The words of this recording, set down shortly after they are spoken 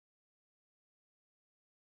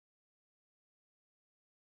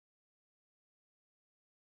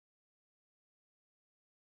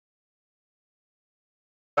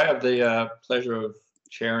I have the pleasure of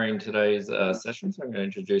chairing today's session. So I'm going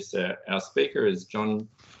to introduce our speaker is John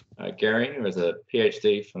Gerring, who has a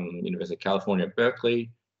PhD from the University of California at Berkeley,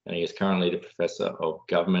 and he is currently the Professor of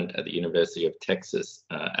Government at the University of Texas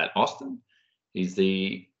at Austin. He's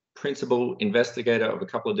the principal investigator of a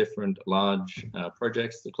couple of different large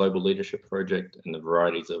projects, the Global Leadership Project and the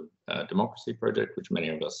Varieties of Democracy Project, which many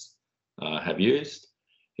of us have used.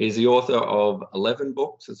 He's the author of 11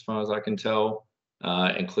 books, as far as I can tell,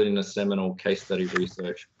 including a seminal case study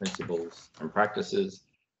research, principles and practices,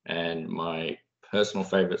 and my personal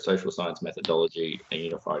favorite, social science methodology, a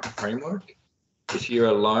unified framework. This year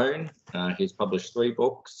alone, he's published 3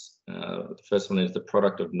 books. The first one is The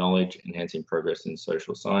Product of Knowledge, Enhancing Progress in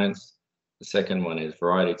Social Science. The second one is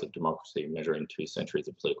Varieties of Democracy, Measuring 2 Centuries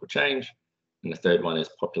of Political Change. And the third one is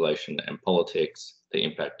Population and Politics, The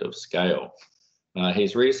Impact of Scale.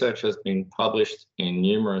 His research has been published in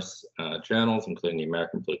numerous journals, including the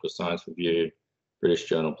American Political Science Review, British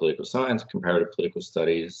Journal of Political Science, Comparative Political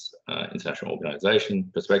Studies, International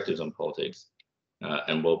Organization, Perspectives on Politics,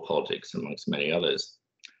 and World Politics, amongst many others.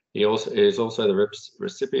 He is also the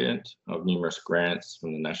recipient of numerous grants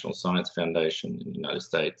from the National Science Foundation in the United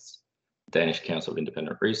States, Danish Council of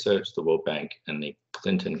Independent Research, the World Bank, and the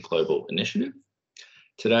Clinton Global Initiative.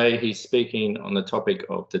 Today, he's speaking on the topic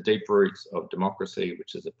of The Deep Roots of Democracy,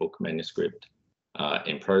 which is a book manuscript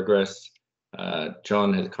in progress.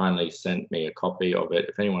 John has kindly sent me a copy of it.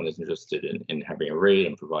 If anyone is interested in having a read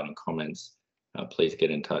and providing comments, please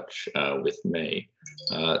get in touch with me.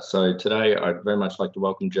 So today, I'd very much like to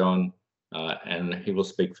welcome John, and he will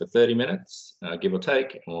speak for 30 minutes, give or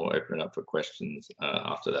take, and we'll open it up for questions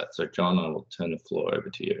after that. So John, I will turn the floor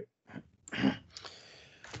over to you.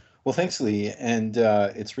 Well, thanks, Lee, and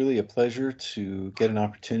it's really a pleasure to get an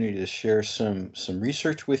opportunity to share some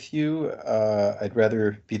research with you. I'd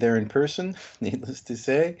rather be there in person, needless to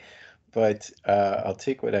say, but I'll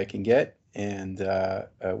take what I can get, and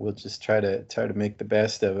we'll just try to make the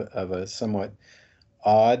best of a somewhat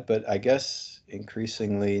odd, but I guess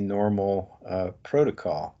increasingly normal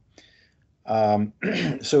protocol.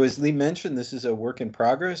 So as Lee mentioned, this is a work in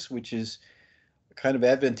progress, which is kind of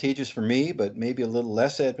advantageous for me, but maybe a little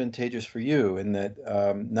less advantageous for you in that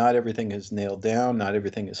not everything is nailed down, not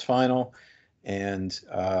everything is final, and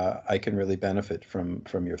I can really benefit from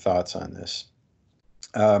your thoughts on this.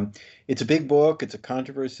 It's a big book. It's a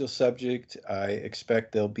controversial subject. I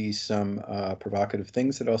expect there'll be some provocative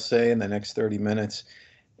things that I'll say in the next 30 minutes.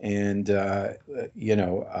 And, I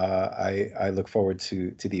look forward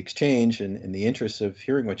to the exchange, and in the interest of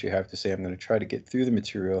hearing what you have to say, I'm going to try to get through the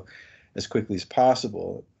material as quickly as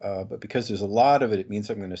possible. But because there's a lot of it, it means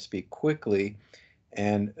I'm going to speak quickly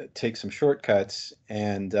and take some shortcuts.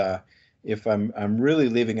 And if I'm really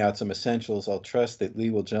leaving out some essentials, I'll trust that Lee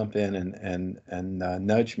will jump in and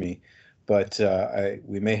nudge me. But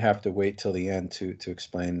we may have to wait till the end to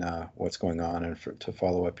explain what's going on and to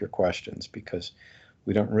follow up your questions, because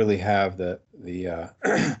we don't really have the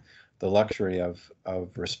luxury of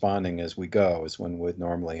responding as we go, as one would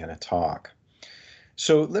normally in a talk.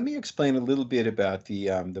 So let me explain a little bit about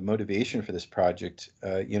the motivation for this project.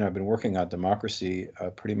 I've been working on democracy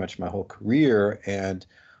pretty much my whole career, and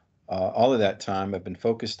all of that time I've been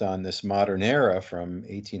focused on this modern era from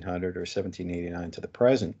 1800 or 1789 to the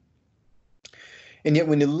present. And yet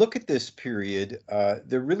when you look at this period,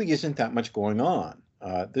 there really isn't that much going on.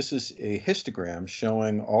 This is a histogram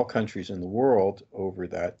showing all countries in the world over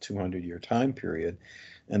that 200-year time period,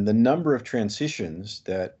 and the number of transitions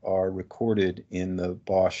that are recorded in the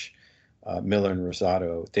Bosch, Miller, and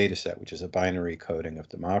Rosado dataset, which is a binary coding of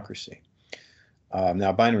democracy.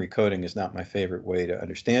 Now, binary coding is not my favorite way to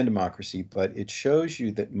understand democracy, but it shows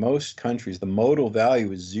you that most countries, the modal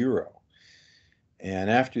value is 0. And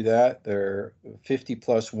after that, there are 50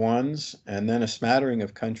 plus ones, and then a smattering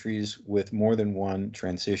of countries with more than one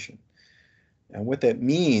transition. And what that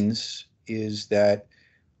means is that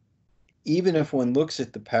even if one looks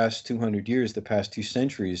at the past 200 years, the past 2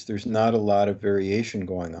 centuries, there's not a lot of variation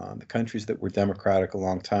going on. The countries that were democratic a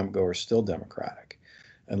long time ago are still democratic,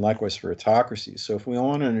 and likewise for autocracies. So if we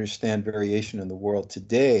want to understand variation in the world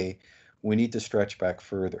today, we need to stretch back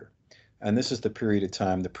further. And this is the period of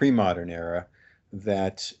time, the pre-modern era,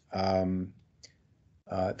 that I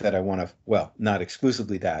want to, well, not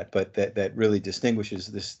exclusively that, but that really distinguishes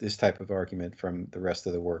this type of argument from the rest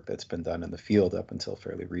of the work that's been done in the field up until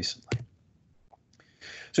fairly recently.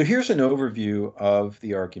 So here's an overview of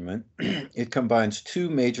the argument. It combines 2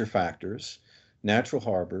 major factors, natural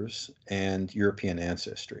harbors and European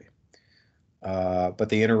ancestry. But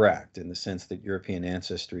they interact in the sense that European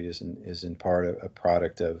ancestry is in part a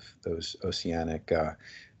product of those oceanic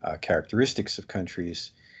characteristics of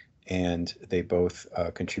countries, and they both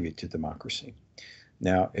contribute to democracy.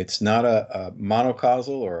 Now, it's not a monocausal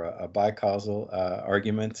or a bicausal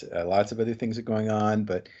argument. Lots of other things are going on,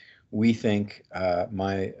 but we think,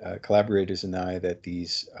 my collaborators and I, that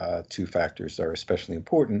these two factors are especially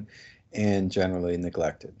important and generally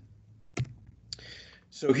neglected.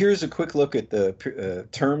 So here's a quick look at the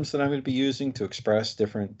terms that I'm going to be using to express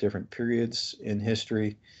different periods in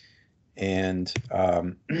history. And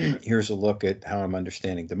here's a look at how I'm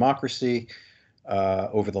understanding democracy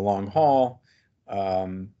over the long haul.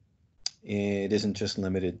 It isn't just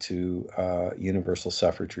limited to universal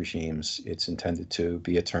suffrage regimes. It's intended to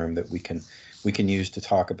be a term that we can use to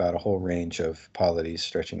talk about a whole range of polities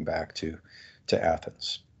stretching back to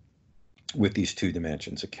Athens, with these two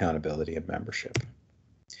dimensions, accountability and membership.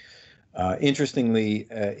 Interestingly,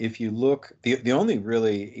 if you look, the only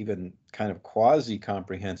really even kind of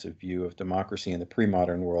quasi-comprehensive view of democracy in the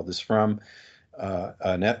pre-modern world is from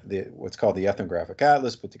what's called the Ethnographic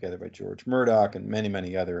Atlas, put together by George Murdoch and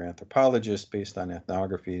many other anthropologists, based on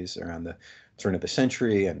ethnographies around the turn of the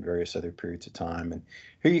century and various other periods of time. And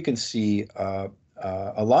here you can see a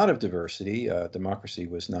lot of diversity. Democracy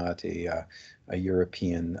was not a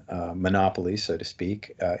European monopoly, so to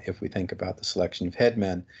speak. If we think about the selection of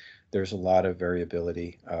headmen, there's a lot of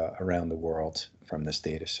variability around the world from this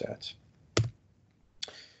data set.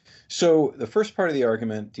 So the first part of the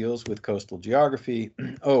argument deals with coastal geography.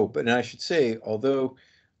 Oh, but I should say, although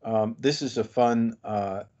this is a fun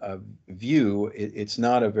view, it's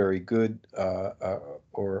not a very good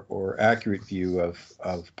or accurate view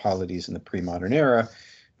of polities in the pre-modern era,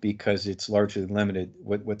 because it's largely limited.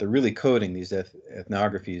 What they're really coding, these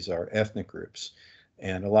ethnographies, are ethnic groups.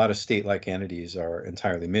 And a lot of state-like entities are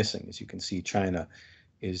entirely missing. As you can see, China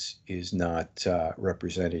is not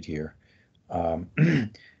represented here.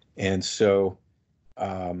 And so,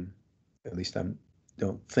 at least I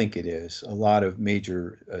don't think it is, a lot of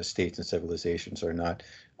major states and civilizations are not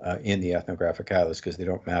in the Ethnographic Atlas because they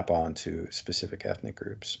don't map onto specific ethnic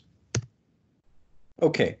groups.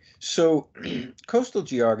 Okay, so coastal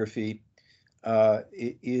geography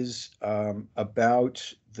is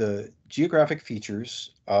about the geographic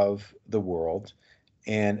features of the world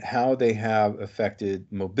and how they have affected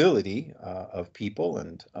mobility of people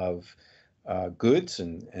and of goods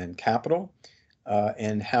and capital,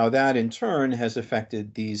 and how that in turn has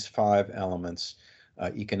affected these five elements: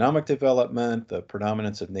 economic development, the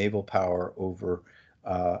predominance of naval power over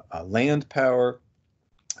land power,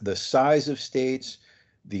 the size of states,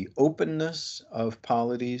 the openness of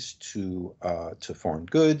polities to foreign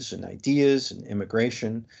goods and ideas and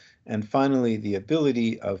immigration, and finally the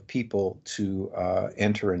ability of people to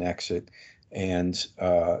enter and exit, and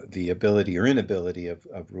the ability or inability of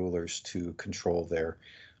rulers to control their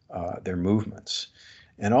movements.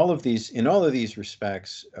 And in all of these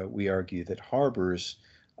respects, we argue that harbors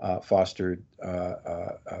fostered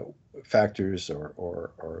factors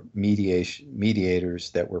or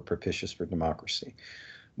mediators that were propitious for democracy.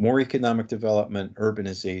 More economic development,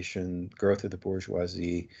 urbanization, growth of the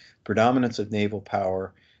bourgeoisie, predominance of naval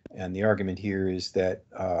power, and the argument here is that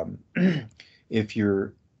if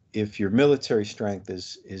your military strength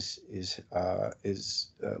is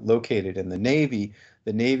located in the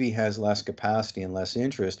Navy has less capacity and less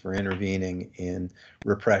interest for intervening in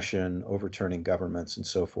repression, overturning governments, and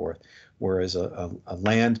so forth, whereas a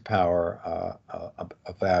land power,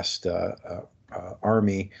 a vast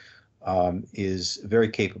army, is very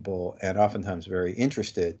capable and oftentimes very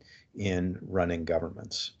interested in running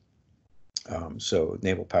governments. So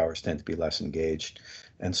naval powers tend to be less engaged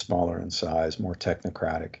and smaller in size, more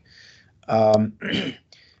technocratic.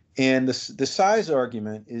 And the size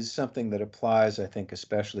argument is something that applies, I think,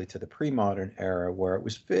 especially to the pre-modern era, where it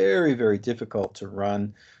was very, very difficult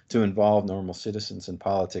to involve normal citizens in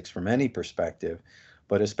politics from any perspective,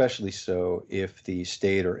 but especially so if the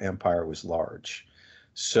state or empire was large.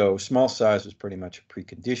 So small size was pretty much a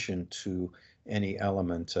precondition to any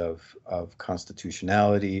element of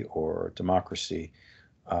constitutionality or democracy,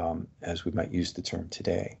 as we might use the term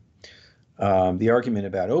today. The argument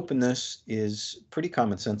about openness is pretty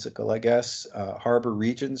commonsensical, I guess. Harbor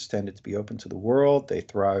regions tended to be open to the world. They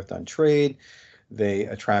thrived on trade. They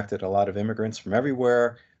attracted a lot of immigrants from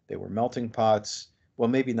everywhere. They were melting pots. Well,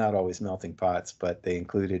 maybe not always melting pots, but they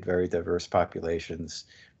included very diverse populations,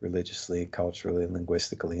 religiously, culturally,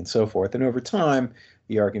 linguistically, and so forth. And over time,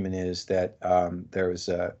 the argument is that there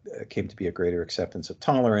came to be a greater acceptance of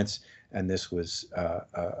tolerance, and this was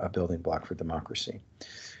a building block for democracy.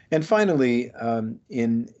 And finally,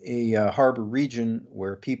 in a harbor region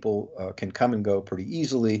where people can come and go pretty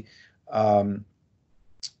easily,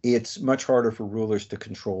 it's much harder for rulers to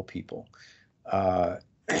control people.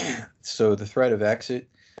 So the threat of exit,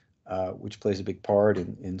 which plays a big part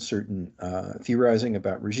in certain theorizing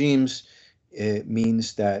about regimes, it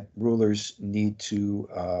means that rulers need to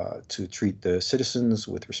treat the citizens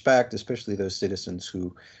with respect, especially those citizens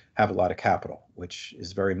who have a lot of capital, which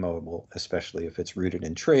is very mobile, especially if it's rooted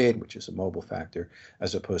in trade, which is a mobile factor,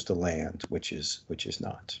 as opposed to land, which is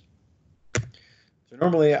not. So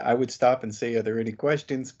normally I would stop and say, are there any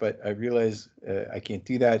questions? But I realize I can't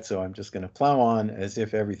do that, so I'm just going to plow on as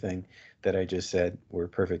if everything that I just said were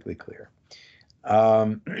perfectly clear.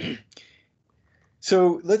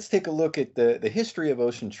 So let's take a look at the history of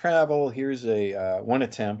ocean travel. Here's a one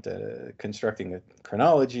attempt at constructing a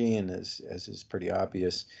chronology, and as is pretty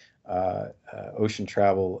obvious, ocean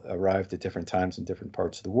travel arrived at different times in different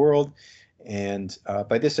parts of the world. And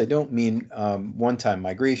by this, I don't mean one-time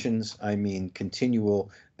migrations. I mean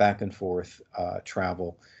continual back and forth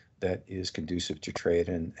travel that is conducive to trade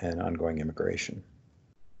and ongoing immigration.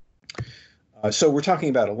 So we're talking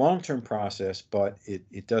about a long-term process, but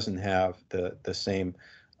it doesn't have the same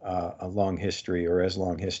a long history or as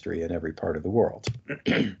long history in every part of the world.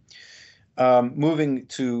 Moving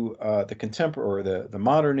to the contemporary or the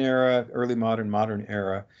modern era, early modern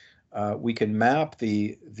era, we can map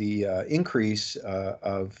the increase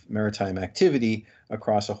of maritime activity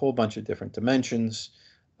across a whole bunch of different dimensions.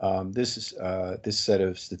 This set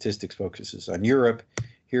of statistics focuses on Europe.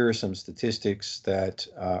 Here are some statistics that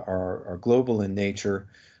are global in nature,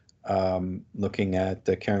 looking at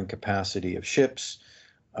the carrying capacity of ships,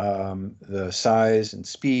 the size and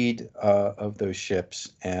speed of those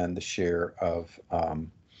ships, and the share of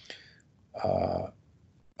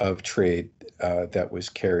trade that was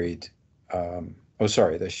carried.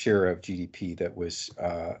 The share of GDP that was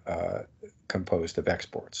composed of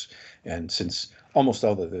exports. And since almost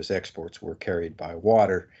all of those exports were carried by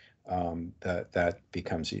water, that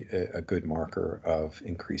becomes a good marker of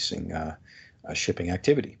increasing shipping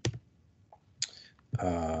activity.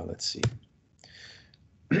 Let's see.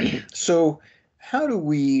 So how do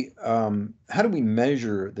we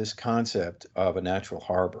measure this concept of a natural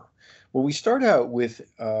harbor? Well, we start out with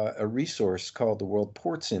a resource called the World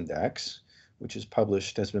Ports Index, which has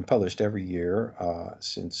been published every year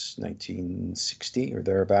since 1960 or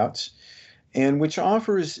thereabouts, and which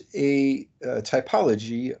offers a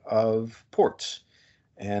typology of ports.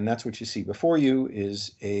 And that's what you see before you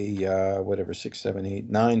is a whatever 6, 7, 8,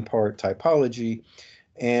 9 part typology.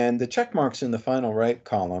 And the check marks in the final right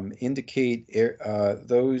column indicate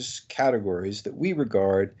those categories that we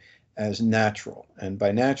regard as natural. And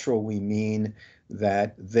by natural, we mean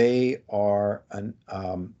that they are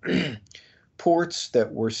ports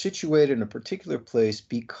that were situated in a particular place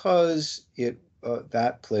because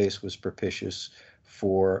that place was propitious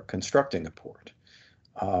for constructing a port.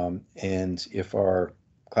 And if our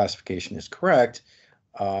classification is correct,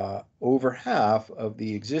 over half of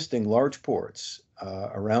the existing large ports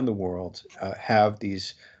around the world have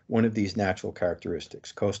one of these natural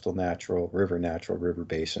characteristics: coastal natural, river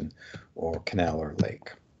basin, or canal or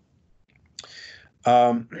lake.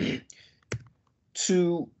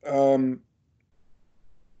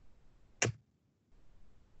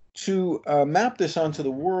 To map this onto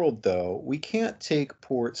the world, though, we can't take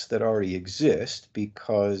ports that already exist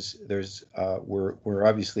because we're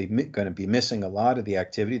obviously going to be missing a lot of the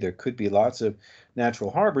activity. There could be lots of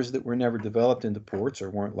natural harbors that were never developed into ports or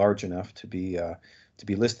weren't large enough to be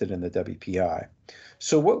listed in the WPI.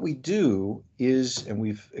 So what we do is, and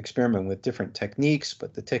we've experimented with different techniques,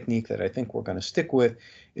 but the technique that I think we're going to stick with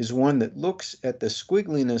is one that looks at the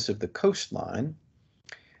squiggliness of the coastline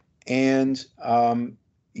and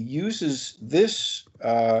uses this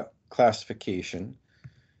classification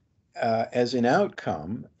as an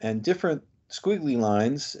outcome, and different squiggly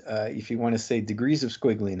lines, if you want to say degrees of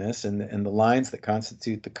squiggliness, and the lines that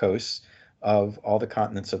constitute the coasts of all the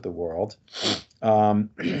continents of the world,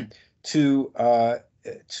 to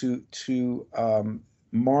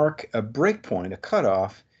mark a breakpoint, a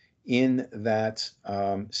cutoff in that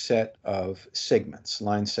set of segments,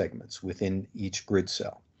 line segments within each grid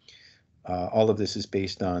cell. All of this is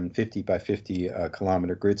based on 50 by 50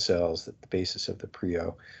 kilometer grid cells, at the basis of the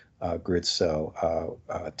PRIO grid cell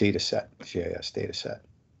data set, GIS data set.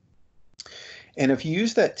 And if you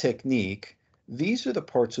use that technique, these are the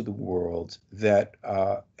parts of the world that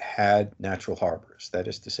had natural harbors. That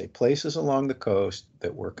is to say, places along the coast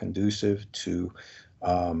that were conducive to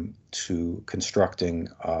constructing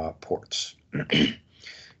ports.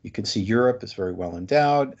 You can see Europe is very well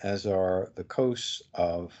endowed, as are the coasts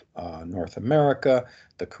of North America,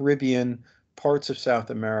 the Caribbean, parts of South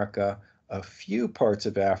America, a few parts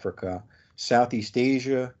of Africa, Southeast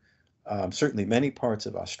Asia, certainly many parts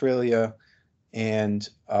of Australia, and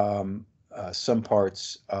some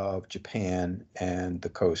parts of Japan and the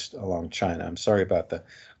coast along China. I'm sorry about the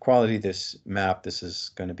quality of this map. This is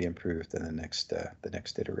going to be improved in the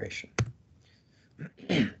next iteration.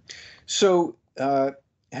 So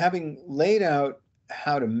having laid out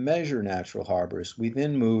how to measure natural harbors, we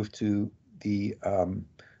then move to the,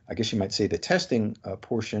 I guess you might say, the testing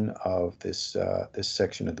portion of this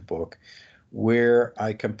section of the book, where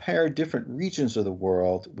I compare different regions of the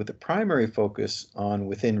world with a primary focus on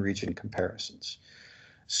within-region comparisons.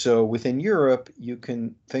 So within Europe, you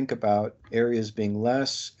can think about areas being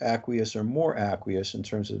less aqueous or more aqueous in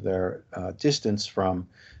terms of their distance from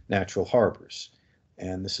natural harbors.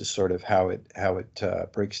 And this is sort of how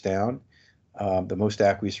it breaks down. The most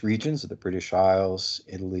aqueous regions are the British Isles,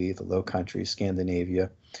 Italy, the Low Countries, Scandinavia,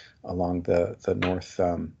 along the North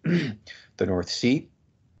the North Sea,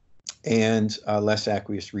 and less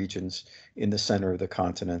aqueous regions in the center of the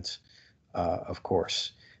continent, of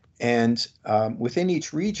course. And within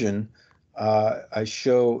each region, I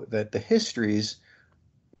show that the histories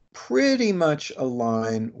pretty much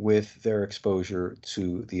align with their exposure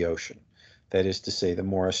to the ocean. That is to say, the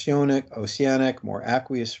more oceanic, more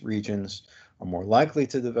aqueous regions are more likely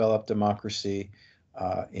to develop democracy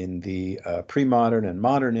in the pre-modern and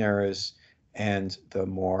modern eras, and the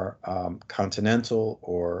more continental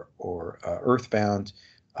or earthbound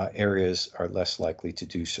areas are less likely to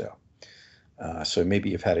do so. So maybe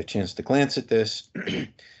you've had a chance to glance at this,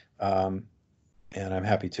 and I'm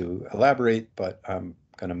happy to elaborate, but I'm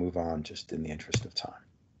going to move on just in the interest of time.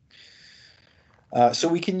 So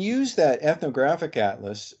we can use that ethnographic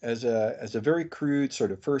atlas as a very crude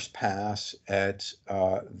sort of first pass at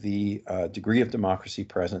the degree of democracy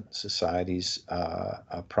present in societies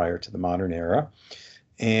prior to the modern era.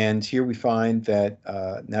 And here we find that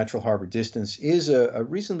natural harbor distance is a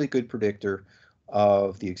reasonably good predictor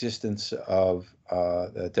of the existence of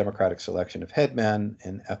the democratic selection of headmen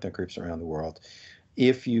in ethnic groups around the world,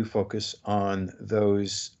 if you focus on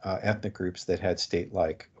those ethnic groups that had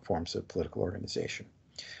state-like forms of political organization.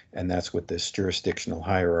 And that's what this jurisdictional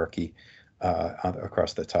hierarchy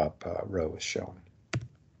across the top row is showing.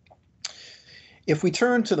 If we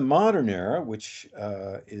turn to the modern era, which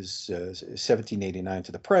is 1789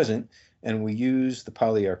 to the present, and we use the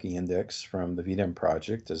polyarchy index from the VDEM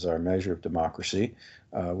project as our measure of democracy,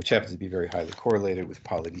 which happens to be very highly correlated with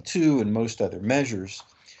polity 2 and most other measures,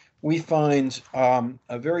 we find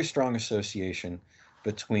a very strong association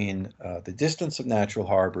between the distance of natural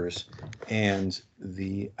harbors and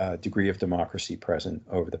the degree of democracy present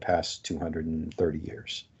over the past 230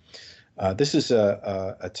 years. This is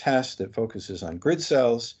a test that focuses on grid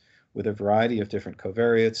cells with a variety of different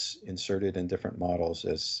covariates inserted in different models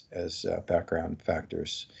as background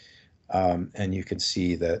factors. And you can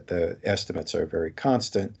see that the estimates are very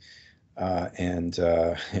constant, and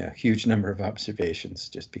a huge number of observations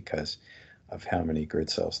just because of how many grid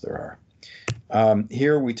cells there are.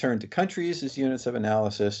 Here we turn to countries as units of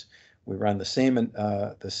analysis. We run the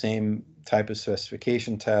same type of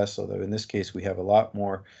specification test, although in this case we have a lot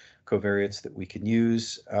more covariates that we can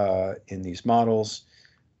use in these models.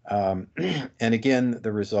 And again,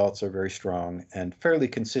 the results are very strong and fairly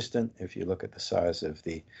consistent if you look at the size of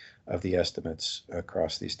the estimates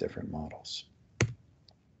across these different models.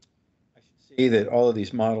 See that all of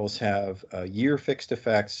these models have year fixed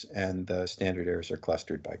effects, and the standard errors are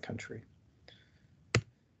clustered by country.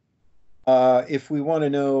 If we want to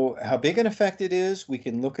know how big an effect it is, we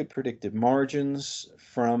can look at predictive margins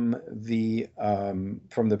from the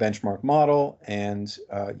benchmark model, and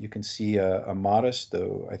you can see a modest,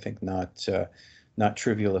 though I think not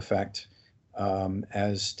trivial effect.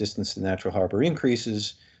 As distance to natural harbor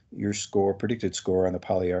increases, your predicted score on the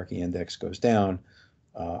polyarchy index goes down,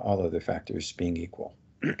 all other factors being equal.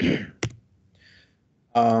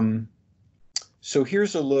 So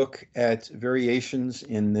here's a look at variations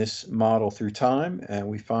in this model through time, and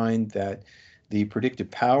we find that the predictive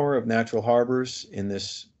power of natural harbors in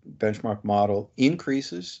this benchmark model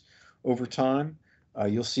increases over time.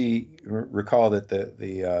 You'll recall that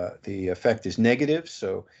the effect is negative,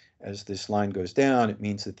 so as this line goes down, it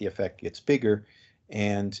means that the effect gets bigger,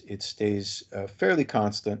 and it stays fairly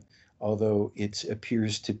constant, although it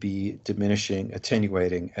appears to be diminishing,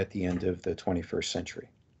 attenuating at the end of the 21st century.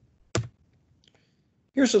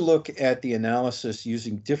 Here's a look at the analysis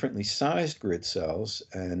using differently sized grid cells,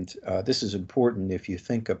 and this is important if you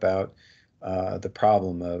think about the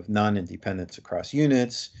problem of non-independence across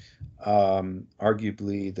units.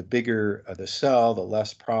 Arguably, the bigger the cell, the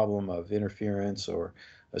less problem of interference or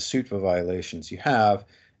a suite of violations you have,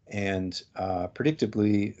 and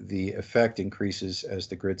predictably, the effect increases as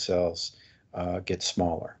the grid cells get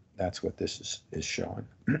smaller. That's what this is showing.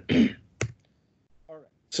 All right.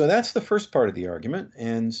 So that's the first part of the argument,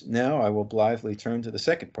 and now I will blithely turn to the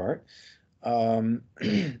second part,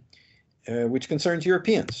 which concerns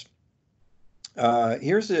Europeans.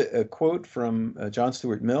 Here's a quote from John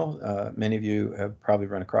Stuart Mill. Many of you have probably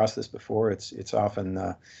run across this before. It's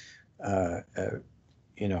often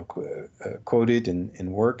quoted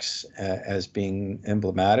in works as being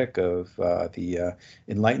emblematic of the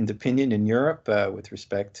enlightened opinion in Europe with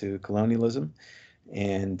respect to colonialism.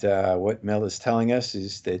 And what Mill is telling us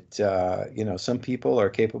is that some people are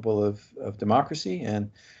capable of democracy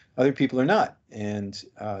and other people are not. And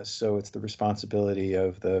so it's the responsibility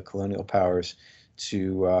of the colonial powers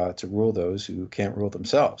to rule those who can't rule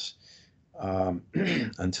themselves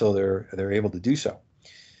until they're able to do so.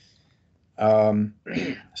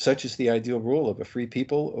 Such is the ideal rule of a free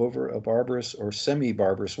people over a barbarous or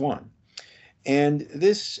semi-barbarous one. And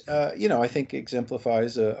this, I think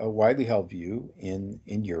exemplifies a widely held view in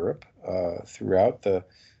Europe throughout the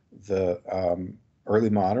early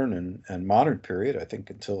modern and modern period, I think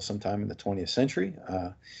until sometime in the 20th century.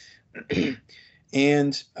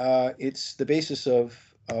 And it's the basis of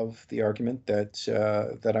the argument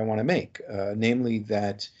that I want to make, namely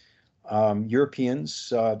that Europeans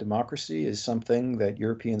saw democracy as something that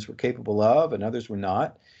Europeans were capable of and others were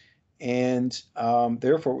not. And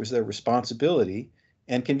therefore, it was their responsibility,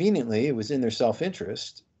 and conveniently, it was in their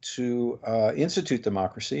self-interest to institute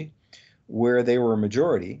democracy where they were a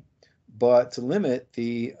majority, but to limit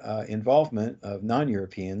the involvement of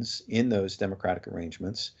non-Europeans in those democratic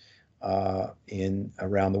arrangements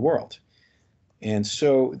around the world. And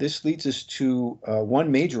so this leads us to one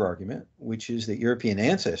major argument, which is that European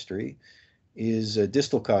ancestry is a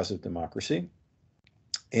distal cause of democracy,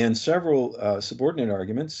 and several subordinate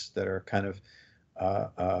arguments that are kind of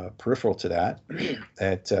peripheral to that,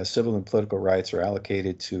 that civil and political rights are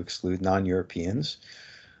allocated to exclude non-Europeans,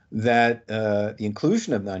 that the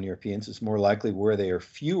inclusion of non-Europeans is more likely where they are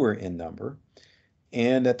fewer in number,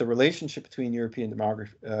 and that the relationship between European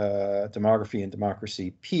demography and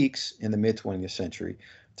democracy peaks in the mid-20th century,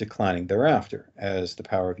 declining thereafter as the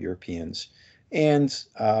power of Europeans and,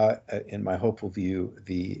 in my hopeful view,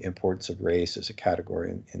 the importance of race as a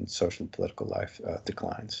category in social and political life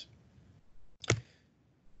declines.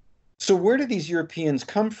 So where do these Europeans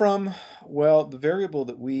come from? Well, the variable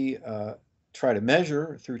that we try to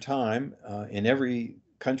measure through time in every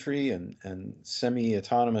country and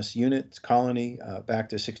semi-autonomous unit, colony, back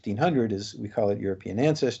to 1600 is, we call it European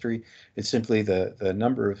ancestry. It's simply the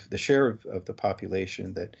share of the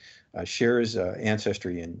population that shares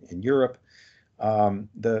ancestry in Europe.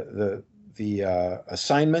 The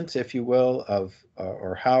assignment, if you will, of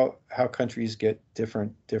or how countries get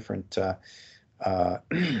different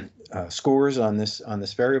scores on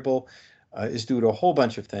this variable is due to a whole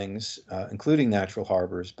bunch of things, including natural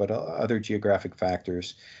harbors, but other geographic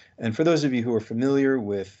factors. And for those of you who are familiar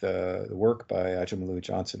with the work by Ajamalou,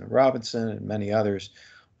 Johnson, and Robinson, and many others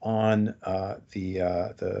on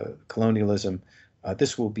the colonialism,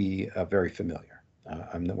 this will be very familiar.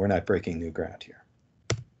 We're not breaking new ground here.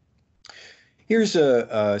 Here's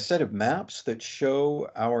a set of maps that show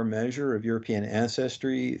our measure of European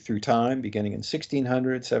ancestry through time, beginning in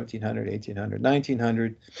 1600, 1700, 1800,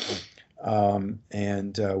 1900.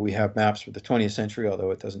 And we have maps for the 20th century,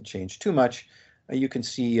 although it doesn't change too much. You can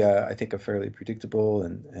see, I think, a fairly predictable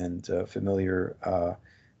and familiar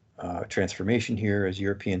transformation here as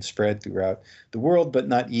Europeans spread throughout the world, but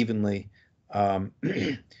not evenly.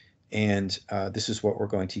 And this is what we're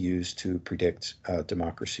going to use to predict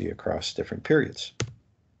democracy across different periods.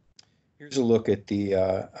 Here's a look at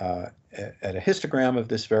at a histogram of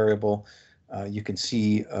this variable. You can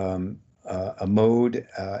see a mode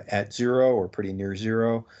at zero or pretty near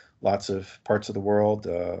zero. Lots of parts of the world,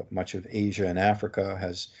 much of Asia and Africa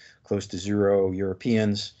has close to zero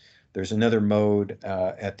Europeans. There's another mode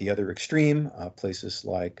at the other extreme, places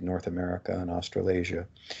like North America and Australasia,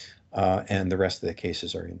 and the rest of the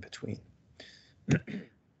cases are in between.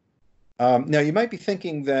 Now, you might be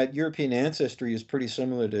thinking that European ancestry is pretty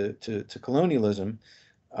similar to colonialism,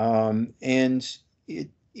 and it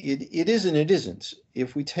is and it isn't.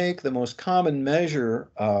 If we take the most common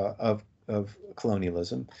measure of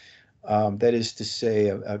colonialism, that is to say,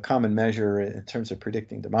 a common measure in terms of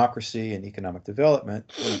predicting democracy and economic development,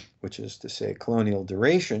 which is to say colonial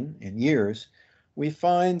duration in years, we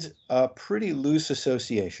find a pretty loose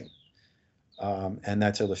association. And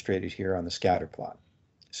that's illustrated here on the scatter plot.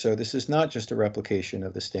 So this is not just a replication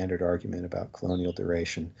of the standard argument about colonial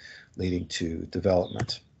duration leading to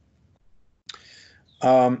development.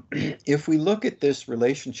 If we look at this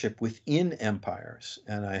relationship within empires,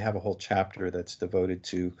 and I have a whole chapter that's devoted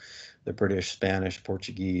to the British, Spanish,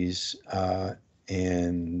 Portuguese,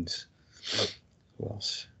 and who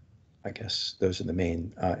else? I guess those are the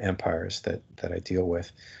main empires that I deal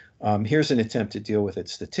with. Here's an attempt to deal with it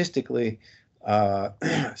statistically.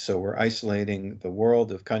 So we're isolating the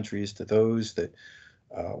world of countries to those that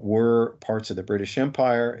were parts of the British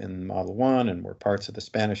Empire in Model 1 and were parts of the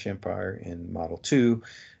Spanish Empire in Model 2.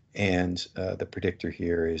 And the predictor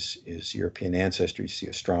here is European ancestry. You see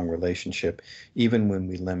a strong relationship, even when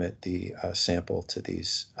we limit the sample to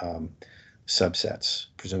these subsets,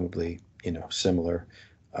 presumably, similar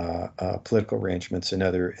political arrangements in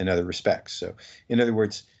other respects. So, in other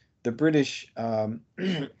words, the British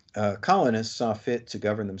colonists saw fit to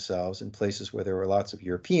govern themselves in places where there were lots of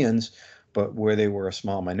Europeans, but where they were a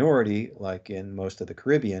small minority, like in most of the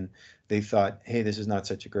Caribbean, they thought, hey, this is not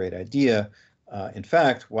such a great idea. In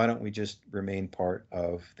fact, why don't we just remain part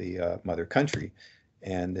of the mother country?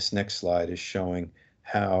 And this next slide is showing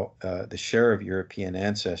how the share of European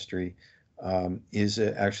ancestry is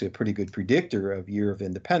actually a pretty good predictor of year of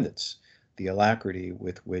independence. The alacrity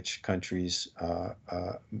with which countries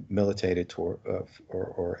militated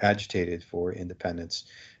or agitated for independence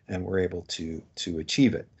and were able to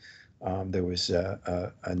achieve it. There was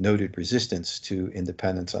a noted resistance to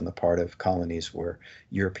independence on the part of colonies where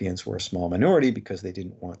Europeans were a small minority because they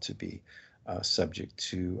didn't want to be subject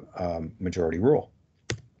to majority rule.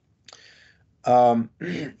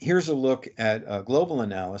 Here's a look at global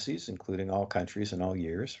analyses, including all countries and all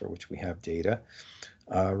years for which we have data,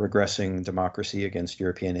 regressing democracy against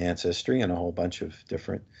European ancestry and a whole bunch of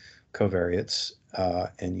different covariates.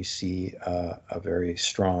 And you see a very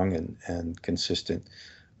strong and consistent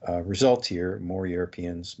result here: more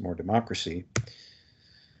Europeans, more democracy.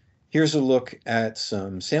 Here's a look at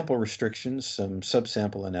some sample restrictions, some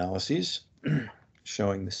subsample analyses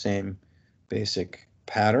showing the same basic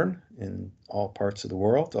pattern in all parts of the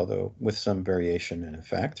world, although with some variation in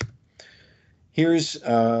effect. Here's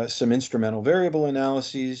some instrumental variable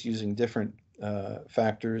analyses using different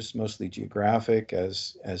factors, mostly geographic,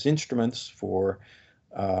 as instruments for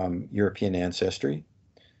European ancestry.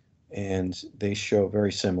 And they show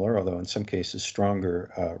very similar, although in some cases stronger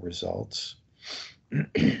results.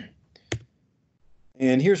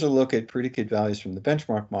 And here's a look at predicted values from the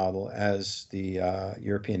benchmark model. As the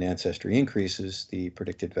European ancestry increases, the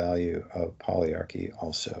predicted value of polyarchy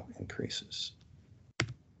also increases.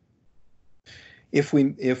 If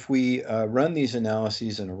we run these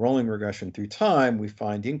analyses in a rolling regression through time, we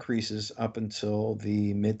find increases up until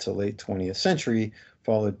the mid to late 20th century,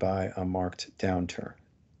 followed by a marked downturn.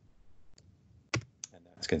 And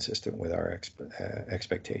that's consistent with our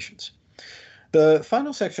expectations. The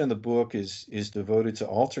final section of the book is devoted to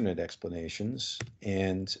alternate explanations,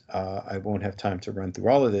 and I won't have time to run through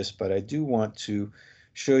all of this, but I do want to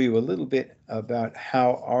show you a little bit about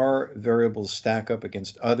how our variables stack up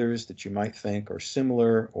against others that you might think are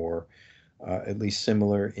similar, or at least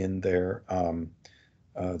similar in their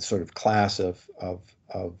sort of class of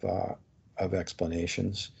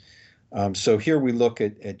explanations. So here we look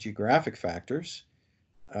at geographic factors.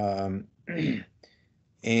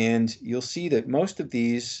 And you'll see that most of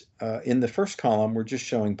these, in the first column, we're just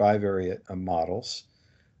showing bivariate models.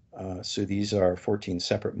 So these are 14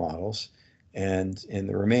 separate models. And in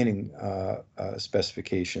the remaining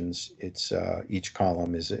specifications, it's each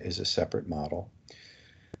column is a separate model.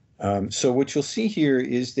 So what you'll see here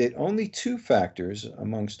is that only two factors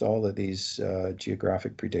amongst all of these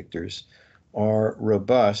geographic predictors are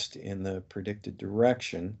robust in the predicted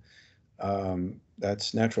direction.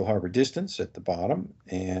 That's natural harbor distance at the bottom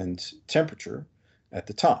and temperature at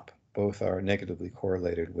the top. Both are negatively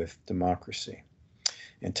correlated with democracy.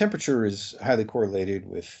 And temperature is highly correlated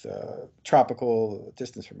with tropical,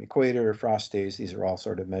 distance from equator, frost days. These are all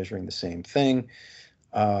sort of measuring the same thing.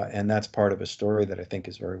 And that's part of a story that I think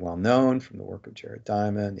is very well known from the work of Jared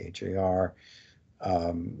Diamond, AJR,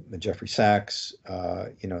 Jeffrey Sachs.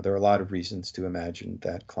 There are a lot of reasons to imagine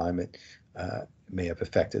that climate may have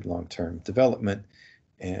affected long-term development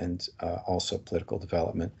and also political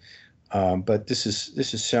development. But this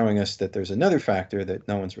is showing us that there's another factor that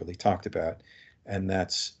no one's really talked about, and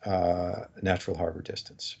that's natural harbor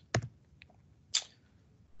distance.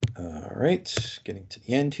 All right, getting to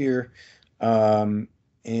the end here.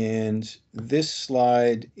 And this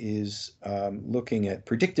slide is looking at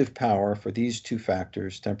predictive power for these two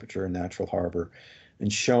factors, temperature and natural harbor,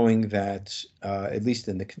 and showing that, at least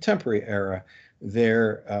in the contemporary era,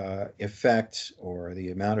 their effect or the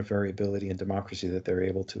amount of variability in democracy that they're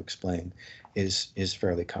able to explain is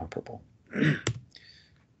fairly comparable.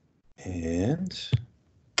 And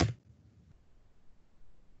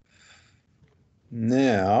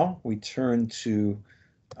now we turn to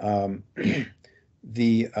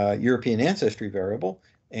the European ancestry variable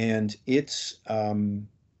and its the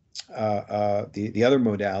other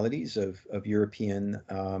modalities of European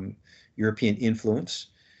influence,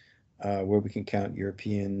 where we can count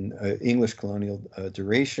European English colonial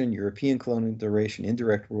duration, European colonial duration,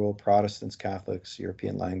 indirect rule, Protestants, Catholics,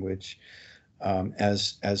 European language,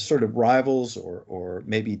 as sort of rivals or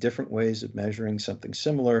maybe different ways of measuring something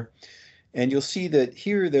similar. And you'll see that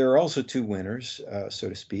here there are also two winners, so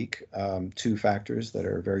to speak, two factors that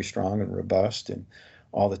are very strong and robust in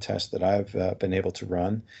all the tests that I've been able to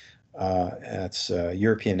run. That's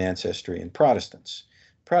European ancestry and Protestants.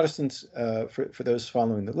 Protestants, for those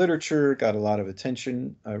following the literature, got a lot of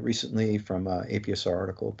attention recently from an APSR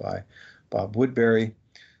article by Bob Woodbury,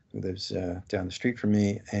 who lives down the street from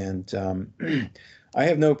me. And I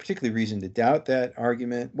have no particular reason to doubt that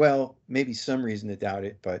argument. Well, maybe some reason to doubt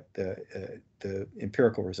it, but the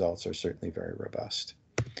empirical results are certainly very robust.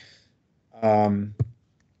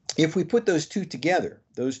 If we put those two together,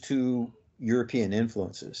 those two European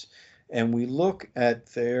influences, and we look at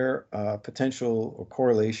their potential or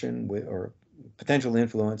correlation with, or potential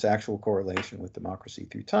influence, actual correlation with democracy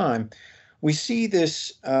through time, we see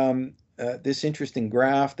this this interesting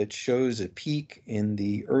graph that shows a peak in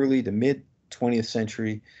the early to mid 20th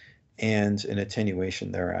century and an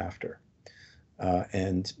attenuation thereafter.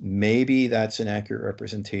 And maybe that's an accurate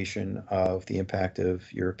representation of the impact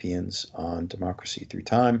of Europeans on democracy through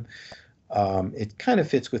time. It kind of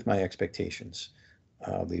fits with my expectations.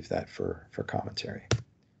 I'll leave that for commentary.